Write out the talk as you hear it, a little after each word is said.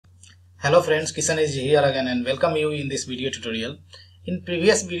Hello friends, Kishan is here again and welcome you in this video tutorial. In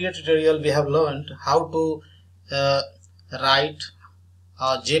previous video tutorial we have learned how to write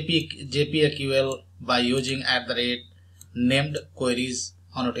JPA by using named queries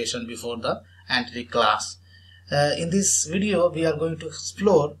annotation before the entity class. In this video we are going to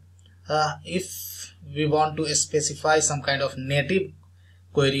explore if we want to specify some kind of native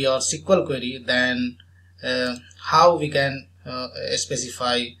query or SQL query, then how we can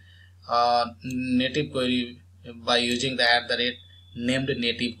specify native query by using the named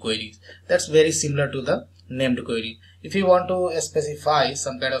native queries. That's very similar to the named query. If you want to specify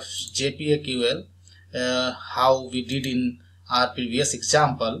some kind of JPA how we did in our previous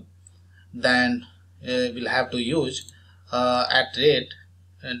example, then we'll have to use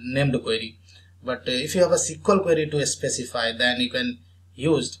named query. But if you have a SQL query to specify, then you can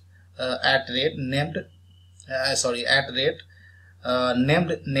use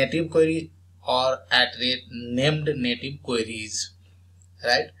named native query or named native queries,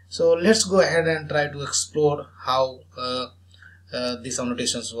 right? So let's go ahead and try to explore how these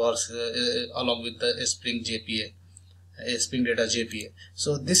annotations works along with the Spring Data JPA.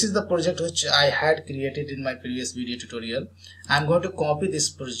 So this is the project which I had created in my previous video tutorial. I'm going to copy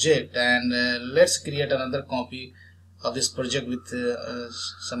this project and let's create another copy of this project with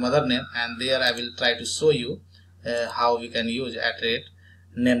some other name, and there I will try to show you how we can use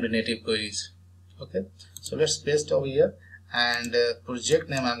named native queries. Okay, so let's paste over here, and project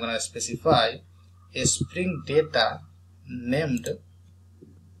name I'm going to specify a Spring Data named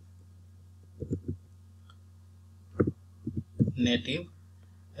native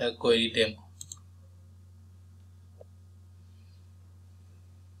query demo.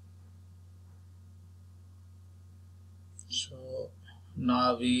 So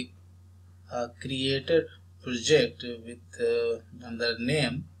now we created project with another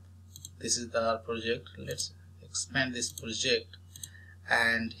name. This is our project. Let's expand this project,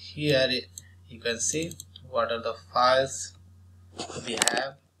 and here you can see what are the files we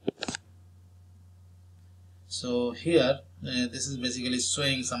have. So here this is basically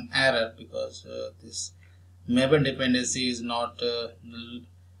showing some error because this Maven dependency is not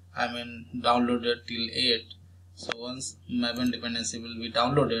downloaded till 8. So once Maven dependency will be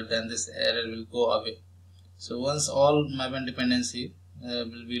downloaded, then this error will go away. So once all Maven dependency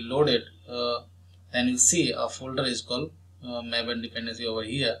will be loaded, then you see a folder is called Maven dependency over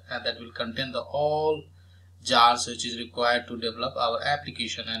here, and that will contain the all jars which is required to develop our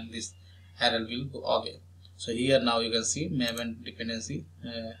application, and this error will go away. So here now you can see Maven dependency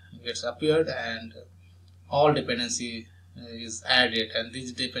gets appeared, and all dependency is added, and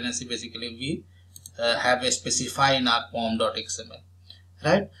this dependency basically we have a specify in our pom.xml,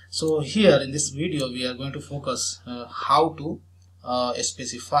 right? So here in this video we are going to focus how to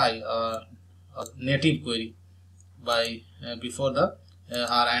specify a native query by before the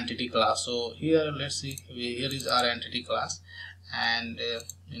our entity class. So here let's see, here is our entity class, and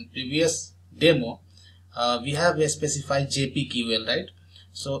in previous demo we have a specified JPQL, right?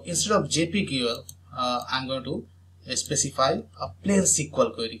 So instead of JPQL I'm going to specify a plain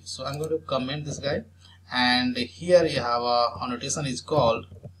SQL query. So I'm going to comment this guy, and here you have a annotation is called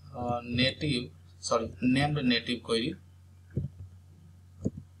named native query,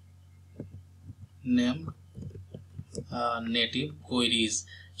 named native queries.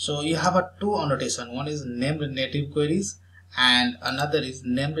 So you have a two annotation, one is named native queries and another is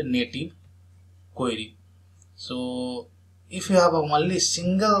named native query. So if you have a only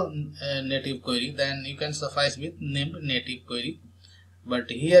single native query, then you can suffice with named native query. But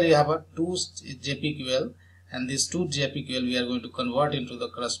here you have a two JPQL, and these two JPQL we are going to convert into the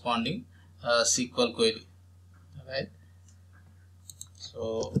corresponding SQL query, right?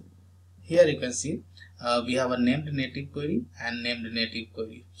 So here you can see we have a named native query and named native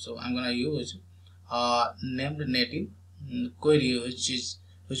query. So I'm going to use named native query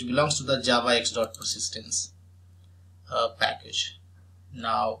which belongs to the javax.persistence package.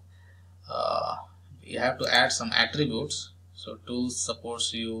 Now we have to add some attributes, so tools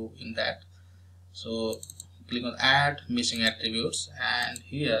supports you in that. So click on add missing attributes, and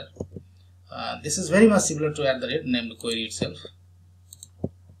here this is very much similar to named query itself.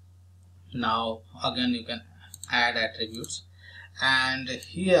 Now again you can add attributes, and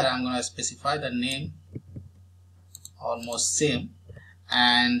here I'm going to specify the name, almost same,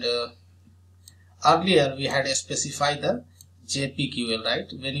 and earlier we had specified the JPQL,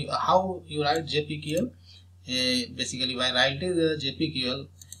 right? When you how you write JPQL, basically by writing the JPQL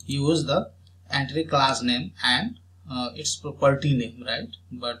you use the entity class name and its property name, right?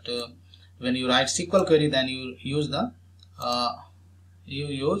 But when you write SQL query, then you use the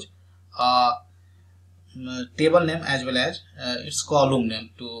table name as well as its column name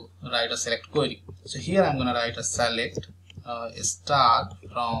to write a select query. So here I'm gonna write a select start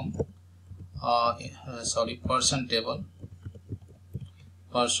from person table,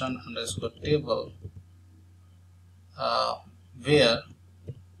 person underscore table, where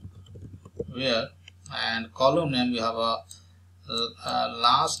and column name we have a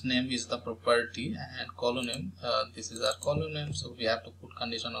last name is the property, and column name this is our column name, so we have to put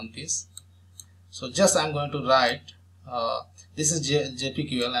condition on this. So just I'm going to write this is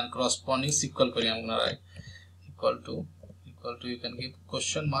JPQL, and corresponding SQL query I'm going to write equal to you can give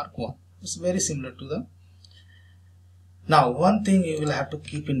question mark 1. It's very similar to the. Now one thing you will have to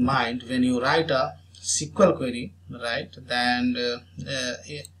keep in mind when you write a SQL query, right? Then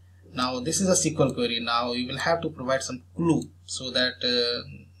now this is a SQL query. Now you will have to provide some clue so that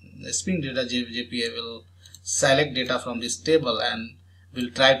Spring Data JPA will select data from this table and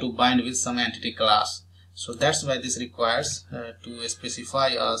will try to bind with some entity class. So that's why this requires to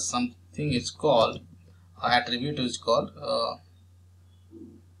specify something is called attribute is called.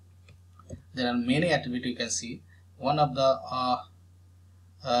 There are many attributes you can see. One of the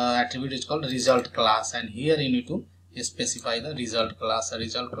attribute is called result class, and here you need to specify the result class. A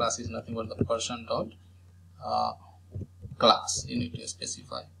result class is nothing but the person dot class you need to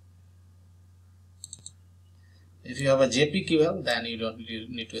specify. If you have a JPQL, then you don't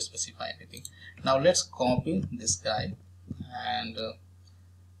need to specify anything. Now let's copy this guy, and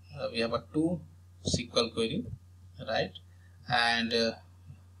we have a 2 SQL query, right? And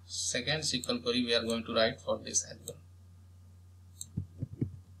second SQL query we are going to write for this as well.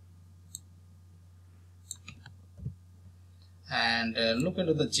 And look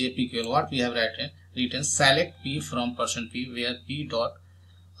into the JPQL. What we have written select P from person P, where P dot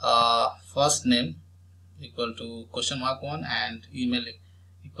first name equal to question mark 1 and email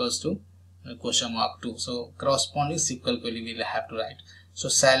equals to question mark 2. So corresponding SQL query we will have to write. So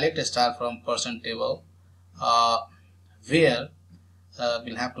select star from person table, where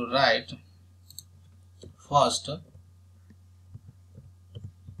we'll have to write first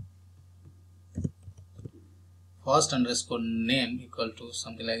underscore name equal to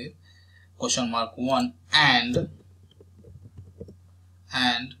something like this, question mark 1, and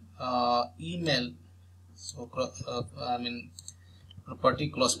email. So I mean property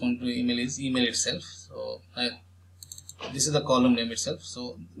corresponding to email is email itself. So this is the column name itself.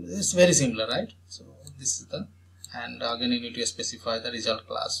 So it's very similar, right? So this is the, and again you need to specify the result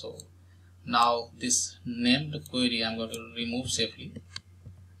class. So now this named query I'm going to remove safely,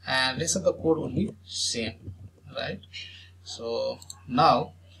 and rest of the code will be same, right? So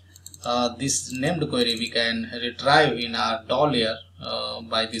now this named query we can retrieve in our layer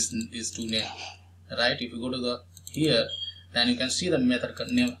by these two names, right? If you go to the here, then you can see the method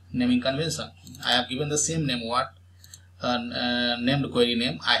naming convention. I have given the same name what named query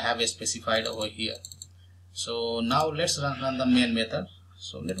name I have specified over here. So now let's run the main method.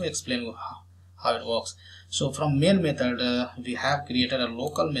 So let me explain how it works. So from main method we have created a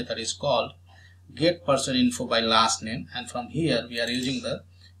local method is called get person info by last name, and from here we are using the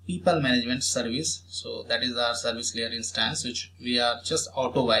people management service. So that is our service layer instance, which we are just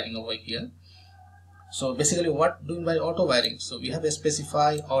auto wiring over here. So basically what doing by auto wiring? So we have a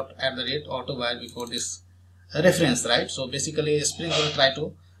specify auto wire before this reference, right? So basically Spring will try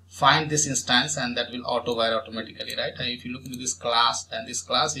to find this instance, and that will auto wire automatically, right? And if you look into this class, then this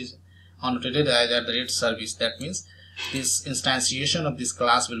class is annotated as service. That means this instantiation of this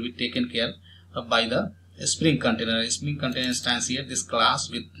class will be taken care of by the Spring container. Spring container instantiate this class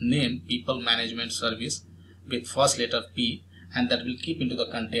with name people management service with first letter P, and that will keep into the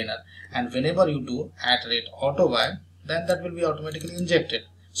container. And whenever you do @auto wire, then that will be automatically injected.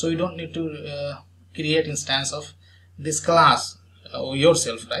 So you don't need to create instance of this class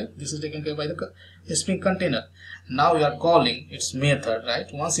yourself, right? This is taken care by the Spring container. Now you are calling its method,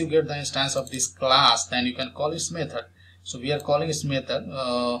 right? Once you get the instance of this class, then you can call its method. So we are calling its method.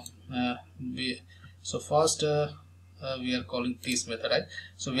 So first we are calling this method, right?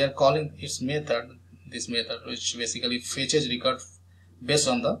 So we are calling its method, this method, which basically fetches record based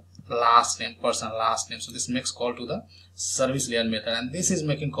on the last name, person last name. So this makes call to the service layer method, and this is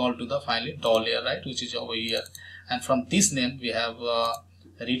making call to the finally layer, right, which is over here. And from this name we have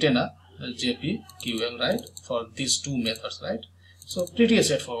written a JPQL, right, for these two methods, right? So pretty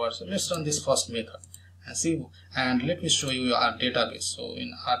straightforward. So let's run this first method and see, and let me show you our database. So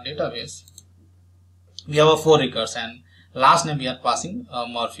in our database we have 4 records, and last name we are passing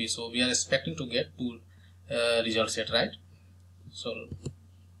Murphy, so we are expecting to get 2 result set, right? So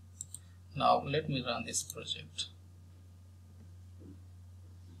now let me run this project.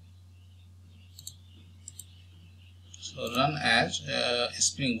 So run as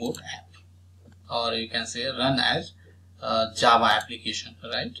Spring Boot app, or you can say run as Java application,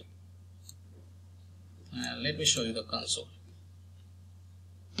 right? And let me show you the console.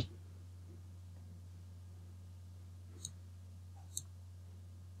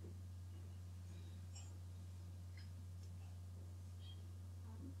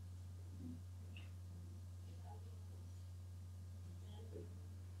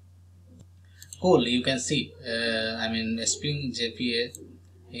 Cool, you can see Spring JPA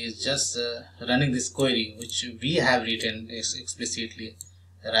is just running this query which we have written explicitly,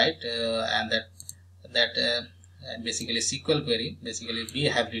 right? And that basically SQL query, basically we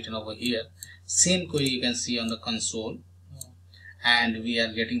have written over here. Same query you can see on the console, and we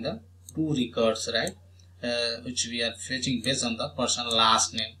are getting the two records, right? Which we are fetching based on the person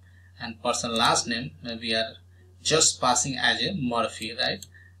last name, and person last name we are just passing as a Murphy, right?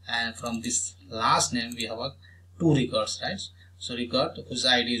 And from this last name we have two records, right? So record whose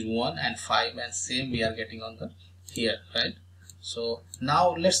ID is 1 and 5, and same we are getting on the here, right? So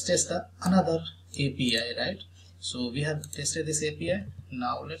now let's test the another API, right? So we have tested this API.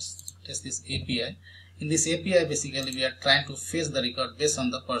 Now let's test this API. In this API, basically we are trying to fetch the record based on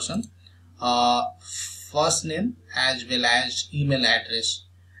the person first name as well as email address.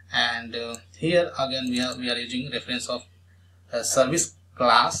 And here again we are using reference of service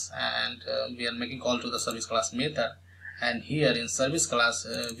class, and we are making call to the service class method. And here in service class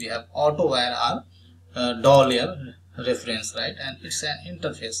we have auto wire our dollar reference, right? And it's an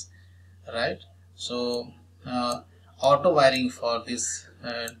interface, right? So auto wiring for this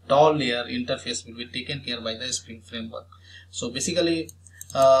dollar interface will be taken care by the Spring framework. So basically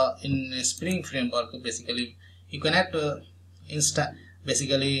in Spring framework, basically you cannot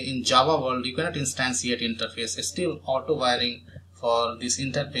basically in Java world you cannot instantiate interface. Still auto wiring for this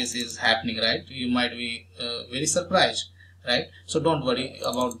interface is happening, right? You might be very surprised, right? So don't worry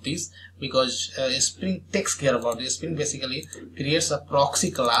about this, because Spring takes care about this. Spring basically creates a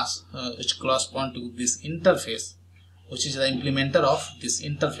proxy class which corresponds to this interface, which is the implementer of this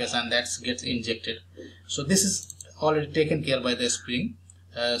interface, and that gets injected. So this is already taken care by the Spring.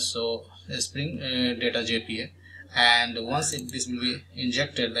 Spring Data JPA, and once this will be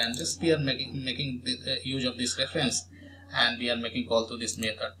injected, then just we are making use of this reference, and we are making call to this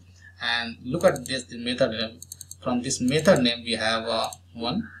method. And look at this method name. From this method name we have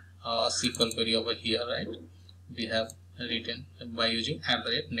one SQL query over here, right? We have written by using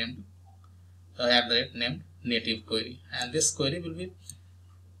 @named native query, and this query will be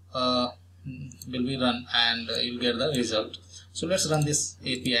run, and you'll get the result. So let's run this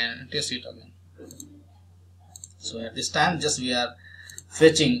API and test it again. So at this time just we are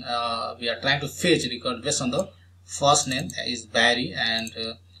fetching, we are trying to fetch record based on the first name is Barry, and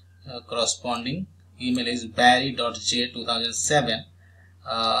corresponding email is barry.j2007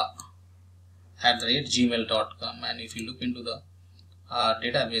 @gmail.com. and if you look into the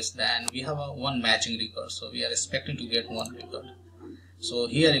database, then we have one matching record, so we are expecting to get one record. So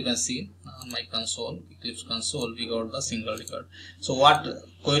here you can see on my console, Eclipse console, we got the single record. So what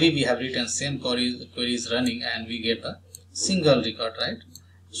query we have written, same query is running, and we get the single record, right?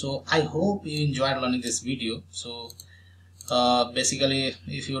 So I hope you enjoyed learning this video. So basically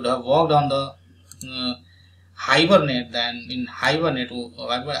if you would have worked on the Hibernate, then in Hibernate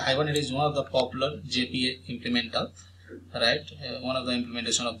is one of the popular JPA implementer, right? One of the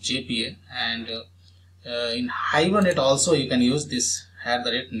implementation of JPA, and in Hibernate also you can use this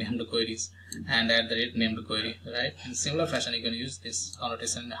 @named queries and @named query, right? In similar fashion you can use this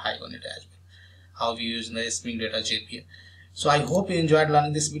connotation in Hibernate as well, how we use the Spring Data JPA. So I hope you enjoyed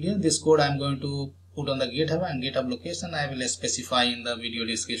learning this video. This code I am going to put on the GitHub, and GitHub location I will specify in the video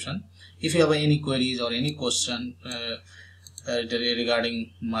description. If you have any queries or any question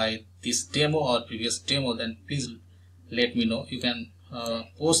regarding this demo or previous demo, then please let me know. You can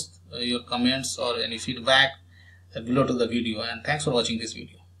post your comments or any feedback below to the video, and thanks for watching this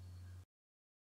video.